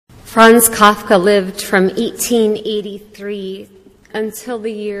Franz Kafka lived from 1883 until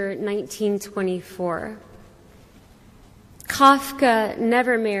the year 1924. Kafka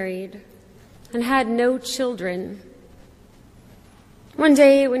never married and had no children. One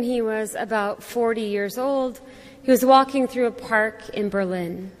day when he was about 40 years old, he was walking through a park in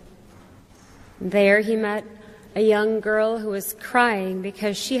Berlin. There he met a young girl who was crying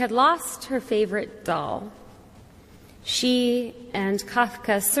because she had lost her favorite doll. She and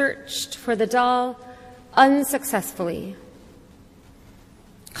Kafka searched for the doll unsuccessfully.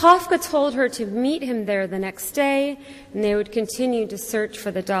 Kafka told her to meet him there the next day, and they would continue to search for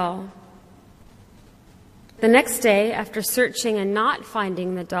the doll. The next day, after searching and not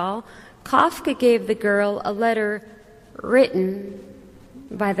finding the doll, Kafka gave the girl a letter written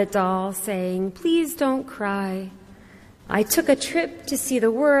by the doll saying, "Please don't cry. I took a trip to see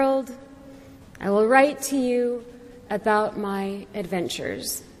the world. I will write to you about my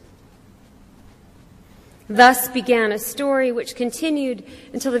adventures." Thus began a story which continued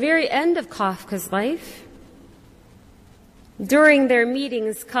until the very end of Kafka's life. During their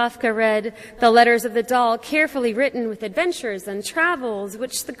meetings, Kafka read the letters of the doll, carefully written with adventures and travels,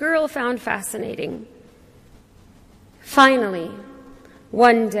 which the girl found fascinating. Finally,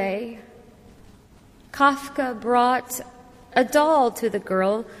 one day, Kafka brought a doll to the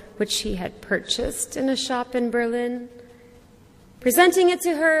girl, which he had purchased in a shop in Berlin, presenting it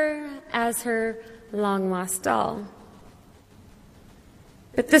to her as her long-lost doll.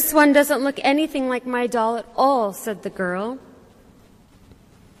 "But this one doesn't look anything like my doll at all," said the girl.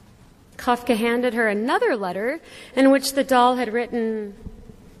 Kafka handed her another letter in which the doll had written,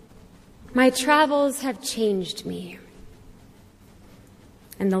 "My travels have changed me."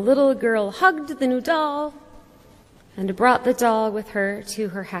 And the little girl hugged the new doll and brought the doll with her to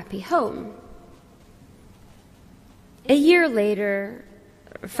her happy home. A year later,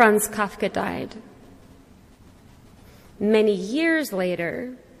 Franz Kafka died. Many years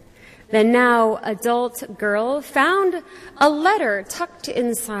later, the now adult girl found a letter tucked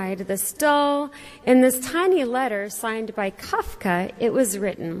inside this doll. In this tiny letter signed by Kafka, it was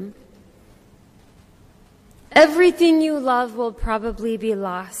written, "Everything you love will probably be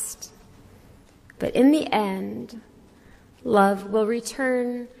lost, but in the end, love will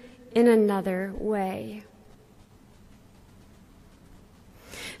return in another way."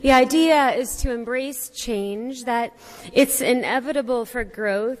 The idea is to embrace change, that it's inevitable for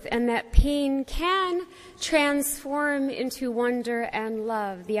growth, and that pain can transform into wonder and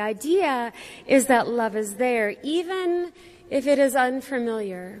love. The idea is that love is there, even if it is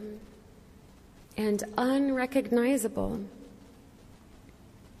unfamiliar and unrecognizable.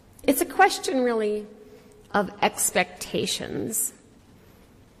 It's a question, really, of expectations.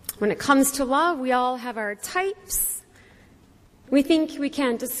 When it comes to love, we all have our types. We think we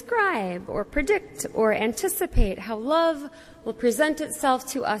can describe or predict or anticipate how love will present itself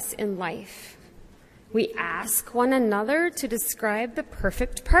to us in life. We ask one another to describe the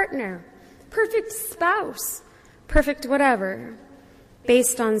perfect partner, perfect spouse, perfect whatever,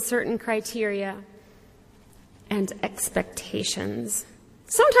 based on certain criteria and expectations.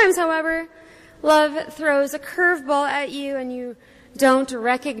 Sometimes, however, love throws a curveball at you and you don't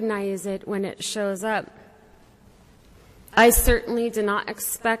recognize it when it shows up. I certainly did not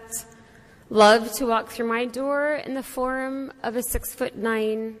expect love to walk through my door in the form of a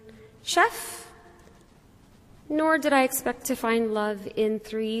 6'9" chef, nor did I expect to find love in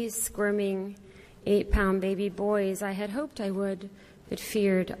 3 squirming 8-pound baby boys. I had hoped I would, but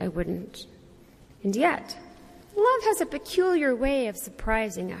feared I wouldn't. And yet, love has a peculiar way of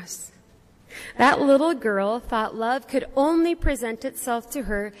surprising us. That little girl thought love could only present itself to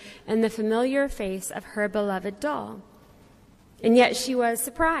her in the familiar face of her beloved doll. And yet she was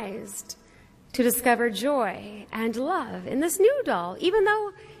surprised to discover joy and love in this new doll, even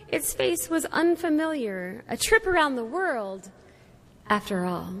though its face was unfamiliar. A trip around the world, after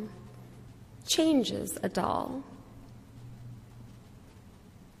all, changes a doll.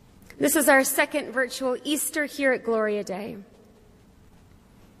 This is our second virtual Easter here at Gloria Dei.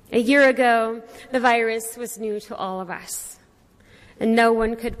 A year ago, the virus was new to all of us, and no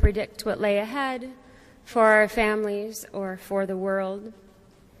one could predict what lay ahead for our families or for the world.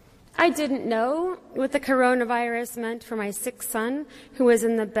 I didn't know what the coronavirus meant for my sick son, who was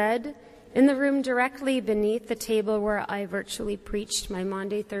in the bed in the room directly beneath the table where I virtually preached my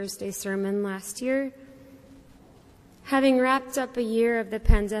Maundy Thursday sermon last year. Having wrapped up a year of the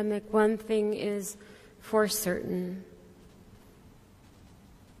pandemic, one thing is for certain.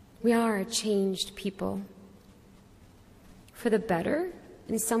 We are a changed people. For the better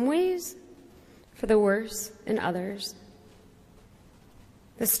in some ways, for the worse in others.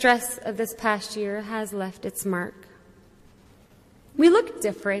 The stress of this past year has left its mark. We look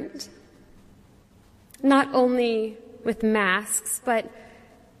different, not only with masks, but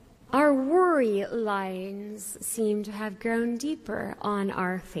our worry lines seem to have grown deeper on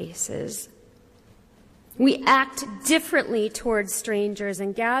our faces. We act differently towards strangers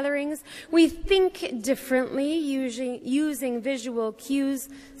and gatherings. We think differently, using visual cues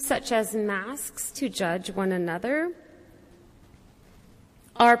such as masks to judge one another.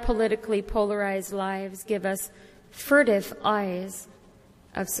 Our politically polarized lives give us furtive eyes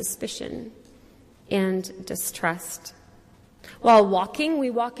of suspicion and distrust. While walking,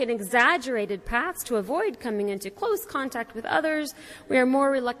 we walk in exaggerated paths to avoid coming into close contact with others. We are more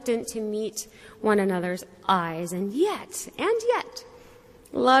reluctant to meet one another's eyes. And yet,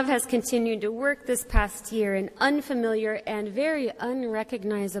 love has continued to work this past year in unfamiliar and very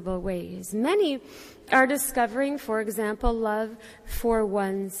unrecognizable ways. Many are discovering, for example, love for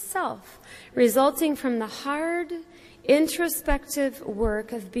oneself, resulting from the hard, introspective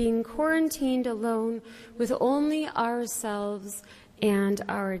work of being quarantined alone with only ourselves and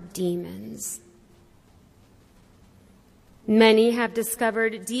our demons. Many have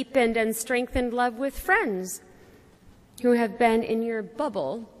discovered deepened and strengthened love with friends who have been in your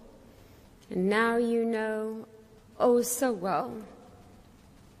bubble, and now you know oh so well.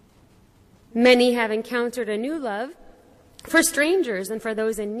 Many have encountered a new love for strangers and for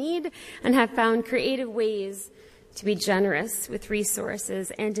those in need, and have found creative ways to be generous with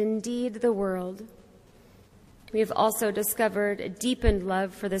resources and indeed the world. We have also discovered a deepened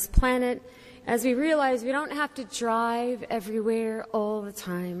love for this planet as we realize we don't have to drive everywhere all the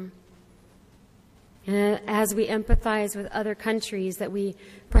time. And as we empathize with other countries that we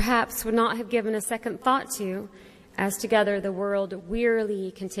perhaps would not have given a second thought to, as together the world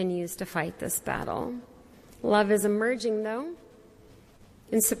wearily continues to fight this battle. Love is emerging, though,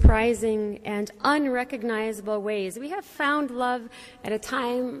 in surprising and unrecognizable ways. We have found love at a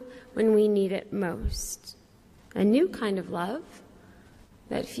time when we need it most. A new kind of love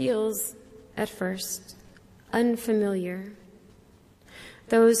that feels, at first, unfamiliar.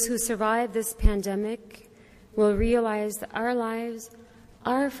 Those who survive this pandemic will realize that our lives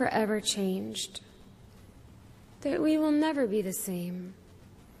are forever changed, that we will never be the same.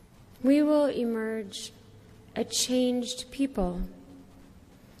 We will emerge a changed people.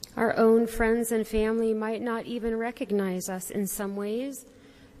 Our own friends and family might not even recognize us in some ways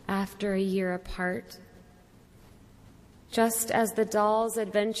after a year apart. Just as the doll's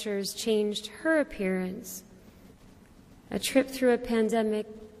adventures changed her appearance, a trip through a pandemic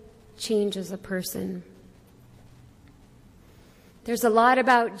changes a person. There's a lot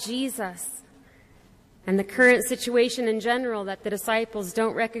about Jesus and the current situation in general that the disciples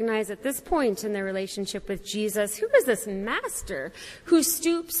don't recognize at this point in their relationship with Jesus. Who is this master who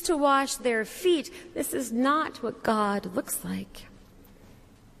stoops to wash their feet? This is not what God looks like.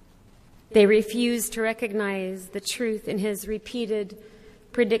 They refuse to recognize the truth in his repeated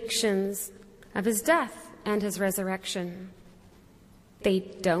predictions of his death and his resurrection. They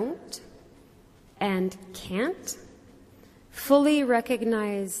don't and can't fully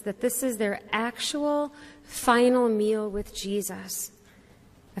recognize that this is their actual final meal with Jesus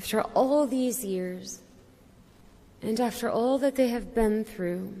after all these years and after all that they have been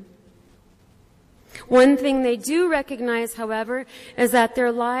through. One thing they do recognize, however, is that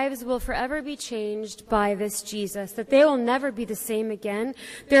their lives will forever be changed by this Jesus, that they will never be the same again.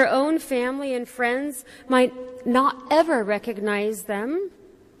 Their own family and friends might not ever recognize them.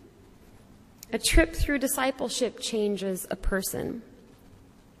 A trip through discipleship changes a person.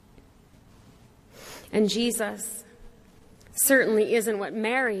 And Jesus certainly isn't what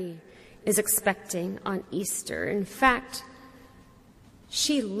Mary is expecting on Easter. In fact,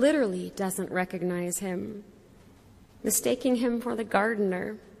 she literally doesn't recognize him, mistaking him for the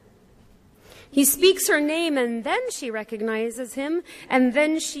gardener. He speaks her name, and then she recognizes him, and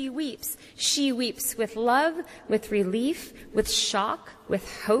then she weeps. She weeps with love, with relief, with shock,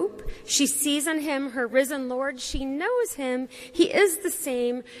 with hope. She sees in him her risen Lord. She knows him. He is the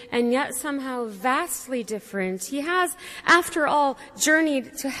same, and yet somehow vastly different. He has, after all,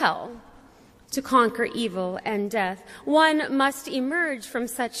 journeyed to hell to conquer evil and death. One must emerge from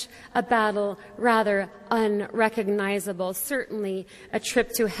such a battle rather unrecognizable. Certainly, a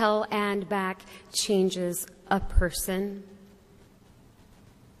trip to hell and back changes a person.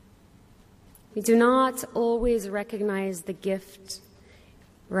 We do not always recognize the gift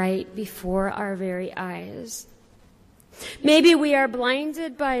right before our very eyes. Maybe we are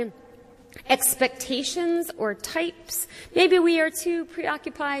blinded by expectations or types. Maybe we are too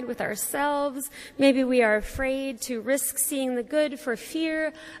preoccupied with ourselves. Maybe we are afraid to risk seeing the good for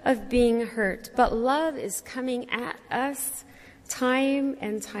fear of being hurt. But love is coming at us time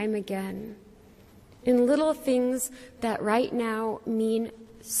and time again in little things that right now mean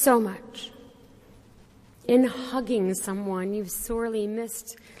so much. In hugging someone you've sorely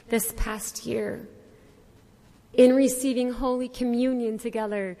missed this past year. In receiving Holy Communion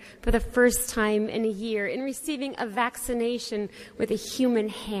together for the first time in a year, in receiving a vaccination with a human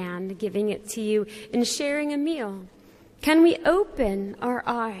hand giving it to you, in sharing a meal. Can we open our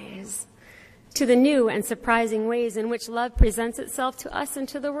eyes to the new and surprising ways in which love presents itself to us and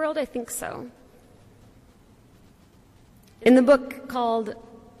to the world? I think so. In the book called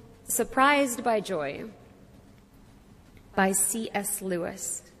Surprised by Joy by C.S.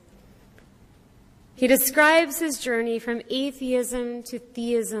 Lewis, he describes his journey from atheism to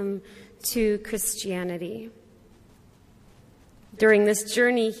theism to Christianity. During this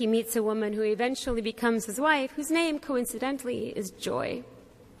journey, he meets a woman who eventually becomes his wife, whose name, coincidentally, is Joy.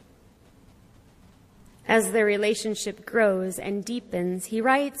 As their relationship grows and deepens, he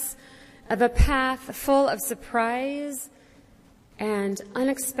writes of a path full of surprise and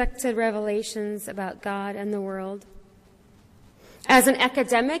unexpected revelations about God and the world. As an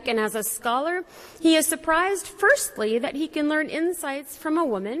academic and as a scholar, he is surprised, firstly, that he can learn insights from a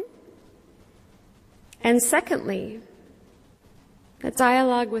woman, and secondly, that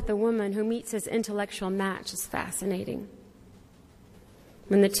dialogue with a woman who meets his intellectual match is fascinating.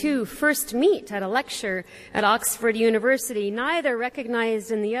 When the two first meet at a lecture at Oxford University, neither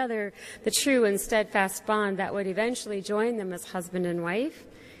recognized in the other the true and steadfast bond that would eventually join them as husband and wife,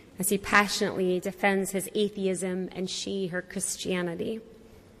 as he passionately defends his atheism and she her Christianity.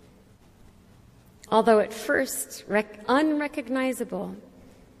 Although at first unrecognizable,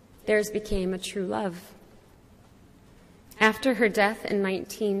 theirs became a true love. After her death in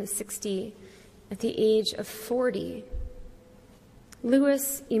 1960, at the age of 40,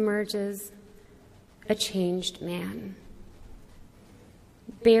 Lewis emerges a changed man,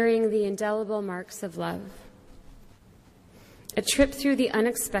 bearing the indelible marks of love. A trip through the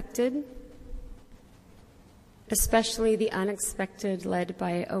unexpected, especially the unexpected led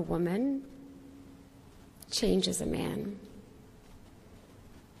by a woman, changes a man.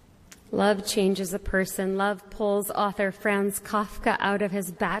 Love changes a person. Love pulls author Franz Kafka out of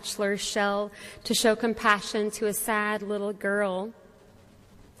his bachelor shell to show compassion to a sad little girl.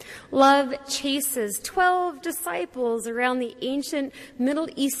 Love chases 12 disciples around the ancient Middle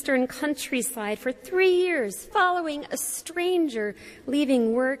Eastern countryside for 3 years, following a stranger,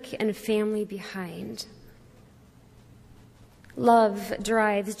 leaving work and family behind. Love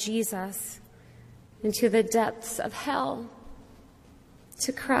drives Jesus into the depths of hell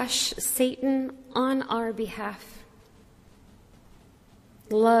to crush Satan on our behalf.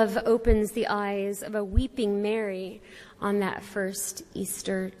 Love opens the eyes of a weeping Mary on that first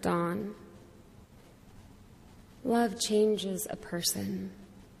Easter dawn. Love changes a person.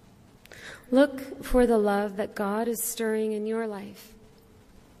 Look for the love that God is stirring in your life.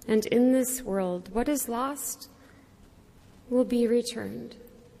 And in this world, what is lost will be returned,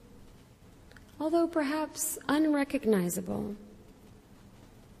 although perhaps unrecognizable.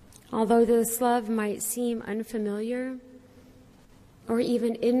 Although this love might seem unfamiliar or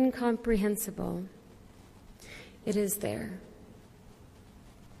even incomprehensible, it is there.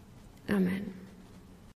 Amen.